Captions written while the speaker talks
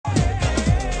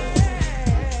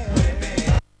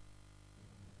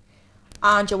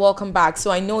And you're welcome back.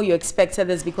 So I know you expected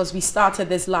this because we started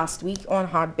this last week on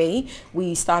Hard Bay.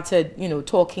 We started,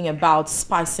 talking about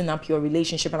spicing up your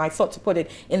relationship. And I thought to put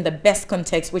it in the best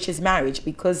context, which is marriage,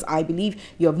 because I believe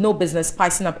you have no business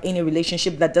spicing up any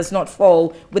relationship that does not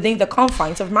fall within the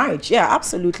confines of marriage. Yeah,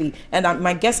 absolutely. And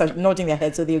my guests are nodding their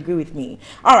heads, so they agree with me.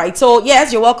 All right. So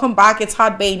yes, you're welcome back. It's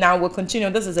Hard Bay now. We'll continue.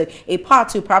 This is a part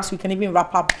two. Perhaps we can even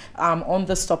wrap up on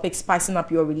this topic, spicing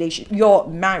up your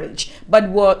marriage. But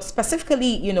we're specifically,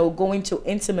 going to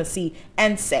intimacy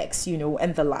and sex,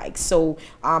 and the like. So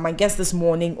I guess this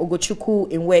morning,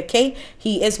 Ogochukwu Inweke,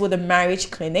 he is with a marriage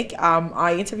clinic.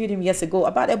 I interviewed him years ago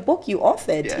about a book you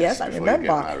authored. Yes, I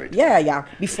remember. Yeah,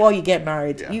 before you get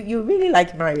married. Yeah. You really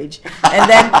like marriage. And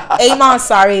then Ama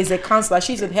Asare is a counselor.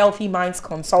 She's with Healthy Minds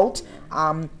Consult.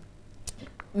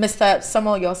 Mr.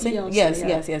 Samuel Yossi?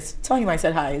 Yes. Tell him I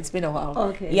said hi. It's been a while.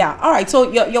 Okay. Yeah. All right.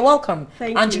 So you're welcome.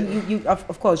 Thank you. And you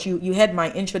of course, you heard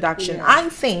my introduction. Yeah. I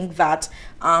think that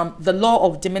the law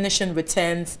of diminishing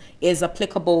returns is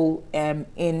applicable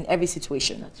in every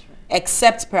situation. That's right.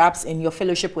 Except perhaps in your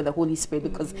fellowship with the Holy Spirit,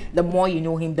 because the more you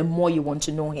know him, the more you want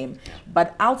to know him.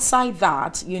 But outside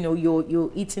that,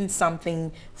 you're eating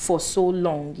something for so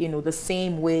long, the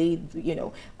same way,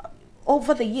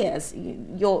 over the years,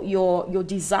 your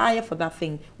desire for that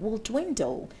thing will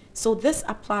dwindle. So this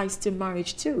applies to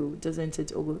marriage too, doesn't it,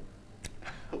 Ogo?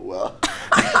 Well,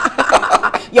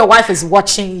 your wife is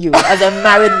watching you as a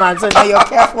married man, so now you're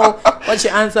careful what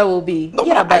your answer will be. No,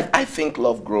 yeah, but I think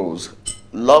love grows.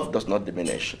 Love does not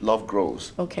diminish. Love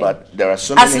grows. Okay. But there are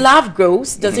so many... As love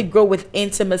grows, does it grow with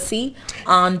intimacy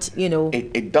and,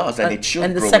 It does, and it should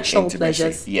and the grow sexual with intimacy.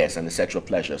 pleasures? Yes, and the sexual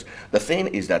pleasures. The thing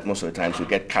is that most of the times we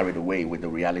get carried away with the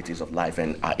realities of life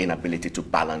and our inability to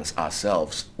balance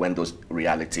ourselves when those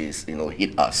realities,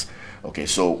 hit us. Okay,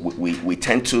 so we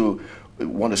tend to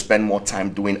want to spend more time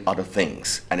doing other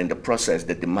things. And in the process,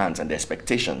 the demands and the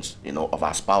expectations, of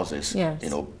our spouses, yes,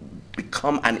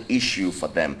 become an issue for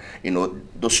them.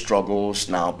 Those struggles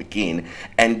now begin,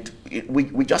 and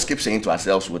we just keep saying to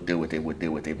ourselves, we'll deal with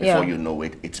it. Before you know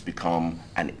it, it's become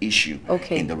an issue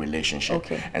in the relationship.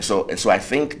 Okay. And so I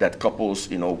think that couples,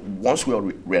 once we are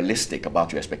realistic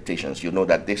about your expectations,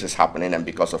 that this is happening, and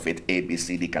because of it, A, B,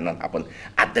 C, D cannot happen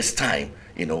at this time.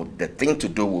 The thing to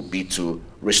do will be to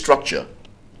restructure,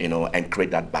 and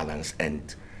create that balance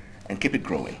and keep it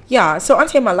growing. Yeah, so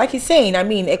Auntie Emma, like you're saying,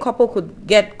 a couple could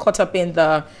get caught up in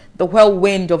the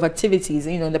whirlwind of activities,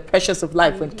 the pressures of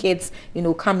life when kids,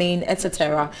 come in,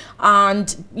 etc. And,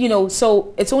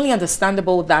 so it's only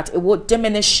understandable that it would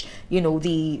diminish,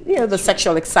 the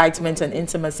sexual excitement and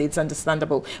intimacy. It's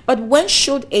understandable. But when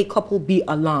should a couple be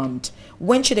alarmed?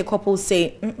 When should a couple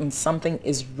say, something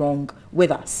is wrong with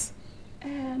us?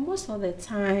 Most of the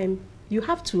time, you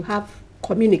have to have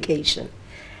communication.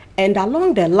 And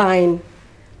along the line,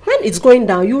 when it's going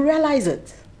down, you realize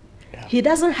it. Yeah. He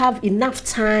doesn't have enough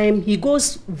time. He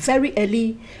goes very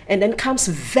early and then comes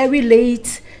very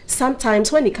late.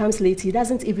 Sometimes when he comes late, he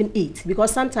doesn't even eat.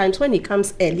 Because sometimes when he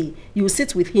comes early, you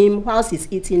sit with him whilst he's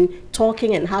eating,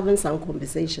 talking and having some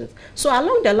conversations. So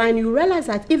along the line, you realize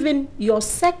that even your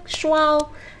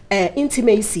sexual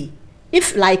intimacy,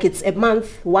 if like it's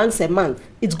once a month,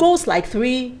 it goes like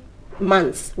 3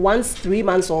 months, once 3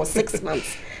 months or 6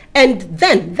 months. And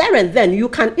then, there and then, you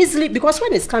can easily, because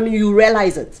when it's coming, you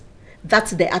realize it, that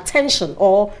the attention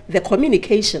or the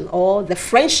communication or the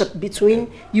friendship between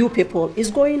you people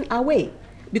is going away.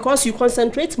 Because you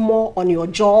concentrate more on your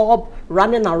job,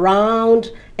 running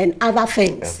around, and other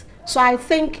things. Yeah. So I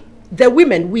think the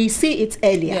women, we see it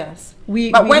earlier. Yes.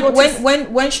 But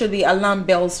when should the alarm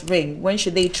bells ring? When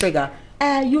should they trigger?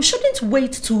 You shouldn't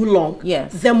wait too long.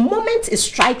 Yes. The moment it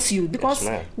strikes you, because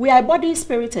we are body,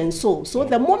 spirit, and soul. So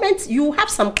the moment you have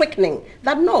some quickening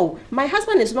that, no, my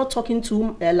husband is not talking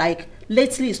to,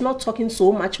 lately he's not talking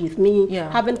so much with me,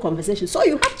 having conversations. So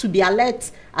you have to be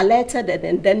alerted,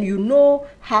 and then you know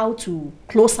how to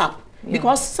close up. Yeah.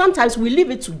 Because sometimes we leave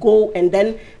it to go, and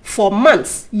then for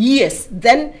months, years,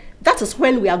 then that is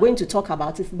when we are going to talk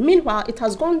about it. Meanwhile, it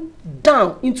has gone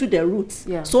down into the roots.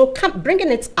 Yeah. So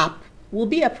bringing it up will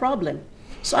be a problem.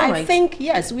 So I think,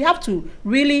 yes, we have to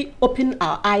really open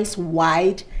our eyes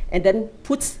wide and then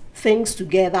put things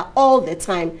together all the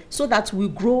time so that we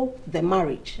grow the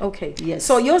marriage. Okay. Yes.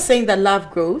 So you're saying that love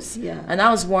grows. Yeah. And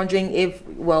I was wondering if,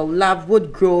 love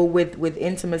would grow with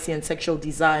intimacy and sexual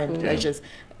desire and pleasures,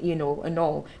 and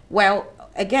all. Well,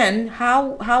 again,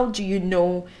 how do you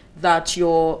know that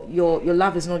your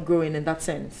love is not growing in that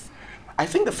sense? I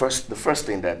think the first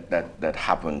thing that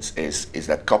happens is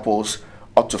that couples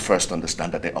ought to first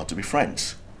understand that they ought to be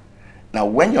friends. Now,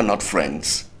 when you're not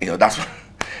friends, that's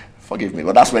forgive me,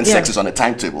 but that's when sex is on a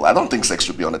timetable. I don't think sex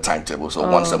should be on a timetable. So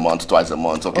once a month, twice a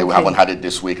month, okay, we haven't had it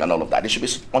this week and all of that. It should be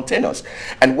spontaneous.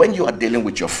 And when you are dealing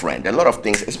with your friend, a lot of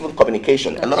things, it's about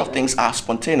communication, a lot of things are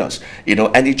spontaneous, you know,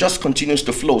 and it just continues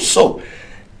to flow. So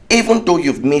even though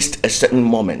you've missed a certain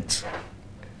moment,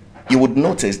 you would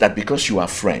notice that because you are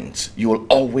friends, you will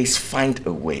always find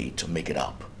a way to make it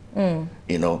up.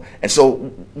 You know, and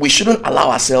so we shouldn't allow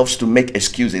ourselves to make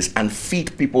excuses and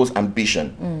feed people's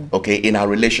ambition, okay, in our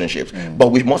relationships,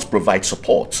 but we must provide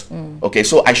support. Okay,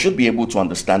 so I should be able to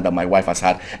understand that my wife has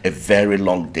had a very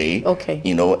long day, okay,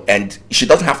 you know, and she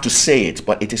doesn't have to say it,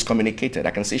 but it is communicated.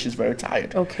 I can say she's very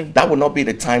tired. Okay, that would not be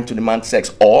the time to demand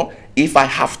sex. Or if I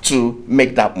have to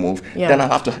make that move, then I'll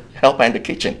have to help her in the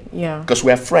kitchen, because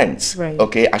we're friends. Right.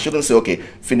 Okay, I shouldn't say, okay,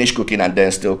 finish cooking and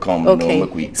then still come. Okay, you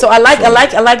know, so I like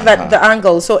that the angle.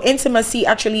 So intimacy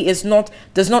actually does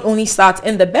not only start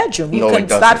in the bedroom. You can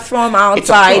start from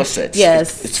outside. It's a process.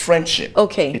 Yes, it's friendship.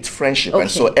 Okay, it's friendship, and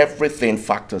so everything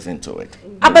factors into it.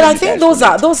 But I think those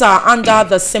are under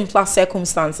the simpler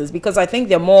circumstances, because I think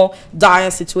there are more dire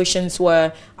situations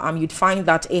where you'd find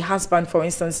that a husband, for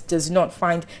instance, does not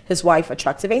find his wife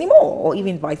attractive anymore, or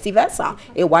even vice versa.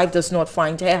 A wife does not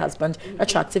find her husband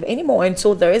attractive anymore, and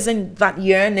so there isn't that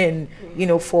yearning, you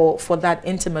know, for that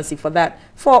intimacy, for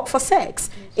sex.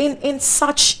 In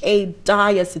such a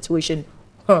dire situation,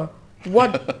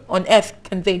 what on earth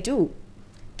can they do?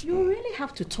 You really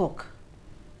have to talk.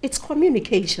 It's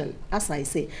communication, as I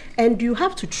say, and you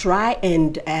have to try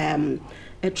and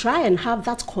have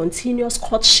that continuous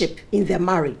courtship in the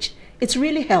marriage. It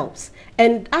really helps.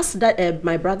 And as that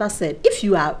my brother said, if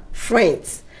you are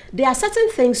friends, there are certain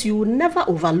things you will never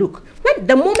overlook. When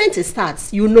the moment it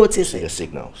starts, you notice it. The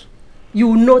signals.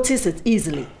 You notice it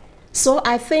easily. So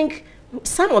I think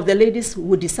some of the ladies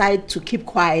would decide to keep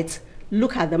quiet.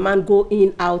 Look at the man go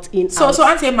in, out, in, out. So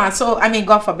Auntie Emma, I mean,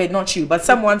 God forbid, not you, but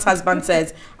someone's husband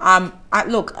says,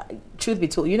 look, truth be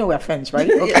told, you know we're friends, right?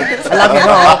 Okay, I love you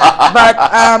all,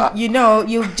 but you know,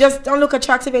 you just don't look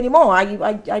attractive anymore.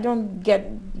 I don't get,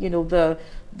 you know,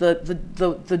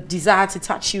 the desire to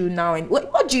touch you now. And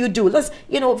what do you do? Let's,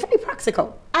 you know, very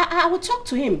practical. I would talk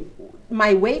to him.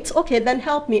 My weight, okay, then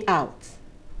help me out.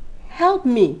 Help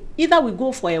me. Either we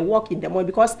go for a walk in the morning,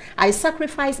 because I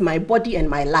sacrificed my body and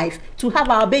my life to have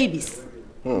our babies.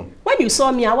 When you saw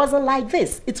me, I wasn't like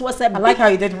this. It was I like how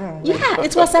you did. Yeah,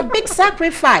 it was a big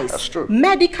sacrifice. That's true.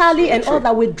 Medically and all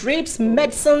that, with drips,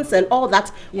 medicines and all that.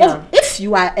 Yeah. If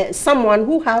you are someone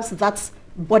who has that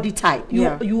body type, you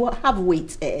have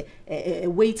weight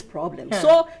problem. Yeah.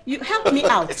 So you help me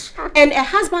out. And a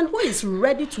husband who is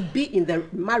ready to be in the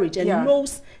marriage and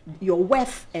knows your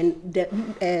worth and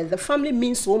the family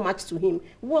means so much to him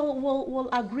will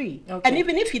agree. Okay. And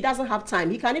even if he doesn't have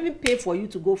time, he can even pay for you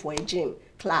to go for a gym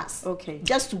class. Okay.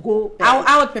 Just to go.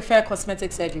 I would prefer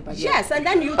cosmetic surgery, but yes, and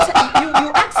then you have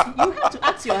to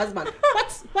ask your husband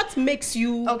what makes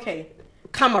you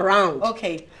come around.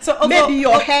 Okay. So maybe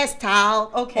your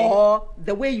hairstyle, or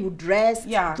the way you dress.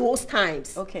 Yeah. Those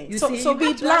times. Okay. You so see, so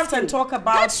be blunt and talk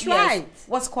about that's right.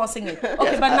 What's causing it.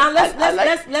 Okay, but now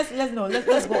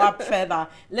let's go up further.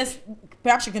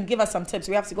 Perhaps you can give us some tips.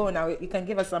 We have to go now. You can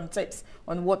give us some tips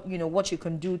on what you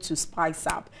can do to spice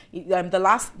up. The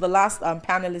last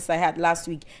panelist I had last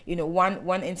week, you know,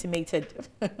 one intimated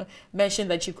mentioned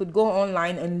that you could go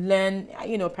online and learn,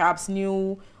 you know, perhaps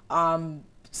new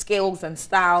skills and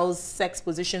styles, sex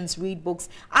positions, read books.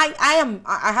 I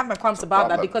have my qualms about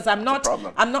that, because I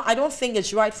don't think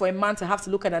it's right for a man to have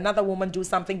to look at another woman do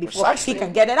something before he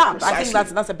can get it up. Precisely. I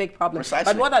think that's a big problem.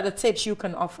 Precisely. But what are the tips you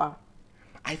can offer?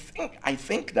 I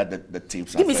think that the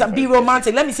tips. Give me some. Be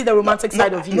romantic. Let me see the romantic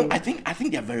side of you. No, I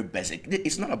think they're very basic.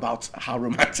 It's not about how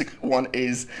romantic one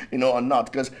is, you know, or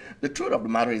not. Because the truth of the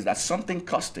matter is that something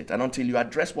cost it, and until you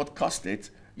address what cost it,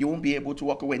 you won't be able to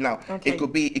walk away. Now, it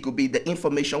could be the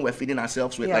information we're feeding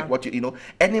ourselves with, like what you know.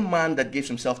 Any man that gives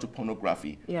himself to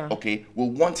pornography, okay, will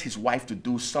want his wife to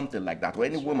do something like that, or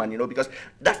any woman, you know, because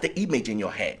that's the image in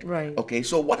your head, right? Okay,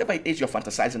 so whatever it is you're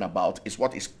fantasizing about is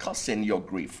what is causing your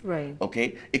grief, right?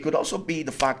 Okay, it could also be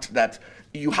the fact that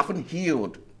you haven't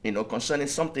healed, you know, concerning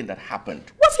something that happened.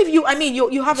 What if you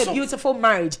have a beautiful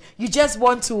marriage, you just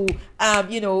want to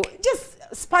you know, just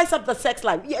spice up the sex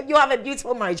life. You have a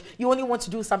beautiful marriage, you only want to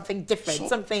do something different,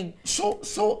 so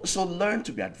learn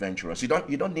to be adventurous. You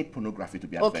don't need pornography to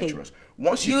be adventurous.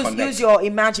 Once you use your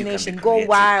imagination, go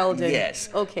wild. Yes.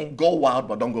 Okay. Go wild,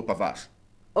 but don't go perverse.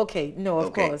 Okay, no, of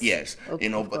Okay, course. yes, Okay, you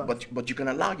know, of but, course. but you can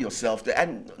allow yourself to,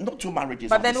 and not two marriages.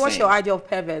 But are then the what's same. your idea of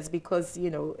perverse? Because, you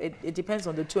know, it depends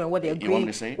on the two and what they You agree. want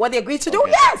me to say it? What they agree to do?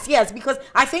 Okay. Yes, because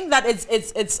I think that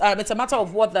it's a matter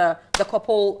of what the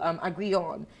couple agree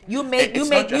on. You may It's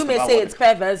not just about say what it's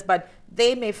perverse, but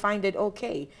they may find it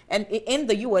okay. And in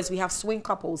the US, we have swing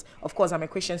couples. Of course, I'm a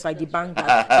Christian, so I debunk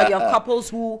that. But there are couples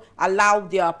who allow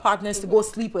their partners to go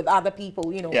sleep with other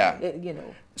people. You know. Yeah. You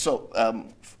know. So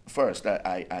first,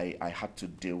 I had to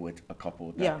deal with a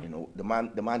couple that, Yeah. you know, the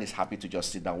man is happy to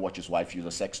just sit down, watch his wife use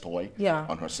a sex toy Yeah.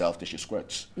 on herself till she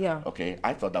squirts. Yeah. Okay,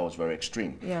 I thought that was very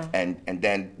extreme. Yeah. And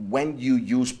then when you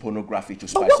use pornography to But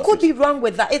spice what up could his- be wrong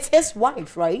with that? It's his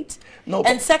wife, right? No,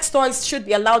 And but- sex toys should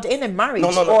be allowed in a marriage,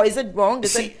 No. or is it wrong?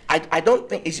 Is See, it, I don't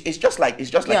think it's just like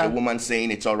Yeah. a woman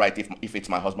saying it's all right if it's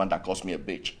my husband that calls me a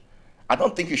bitch. I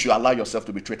don't think you should allow yourself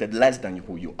to be treated less than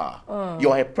who you are.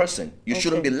 You're a person. You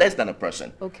shouldn't Okay. be less than a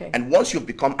person. Okay. And once you've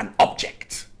become an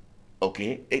object,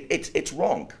 okay, it's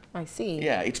wrong. I see.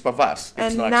 Yeah, it's perverse. It's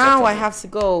And not now I acceptable. have to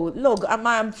go. Look,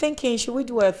 I'm thinking, should we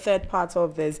do a third part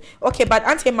of this? Okay, but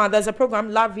Auntie Emma, there's a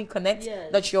program, Love Reconnect,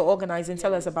 Yes. that you're organizing.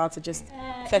 Tell us about it, just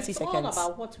 30 it's seconds. all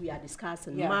about what we are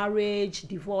discussing: Yeah. marriage,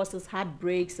 divorces,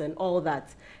 heartbreaks, and all that.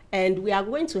 And we are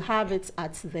going to have it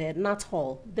at the Nat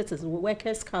Hall. This is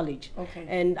Workers College. Okay.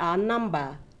 And our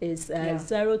number is Yeah.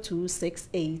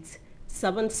 0268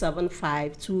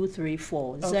 775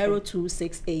 234.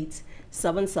 0268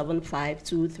 775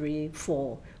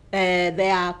 234.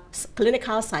 There are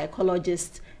clinical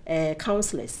psychologists,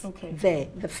 counselors Okay. there.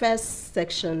 The first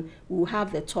section, we'll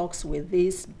have the talks with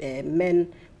these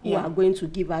men who Yeah. are going to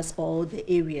give us all the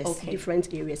areas, Okay.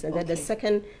 different areas. And then the Okay.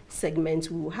 second segment,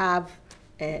 we'll have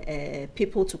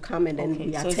people to come and then Okay,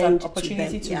 we so it's attend an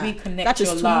opportunity to to them. reconnect That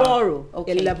is your love. tomorrow,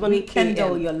 Okay, 11 rekindle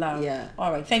a.m. your love. Yeah.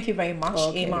 All right, thank you very much,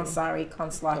 Okay. Emma Sari,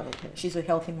 counselor. Okay. She's with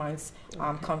Healthy Minds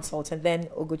consultant. Then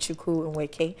Ogochukwu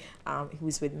Nweke,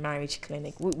 who's with Marriage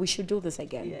Clinic. We should do this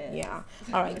again. Yes. Yeah.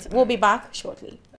 All right, we'll be back shortly.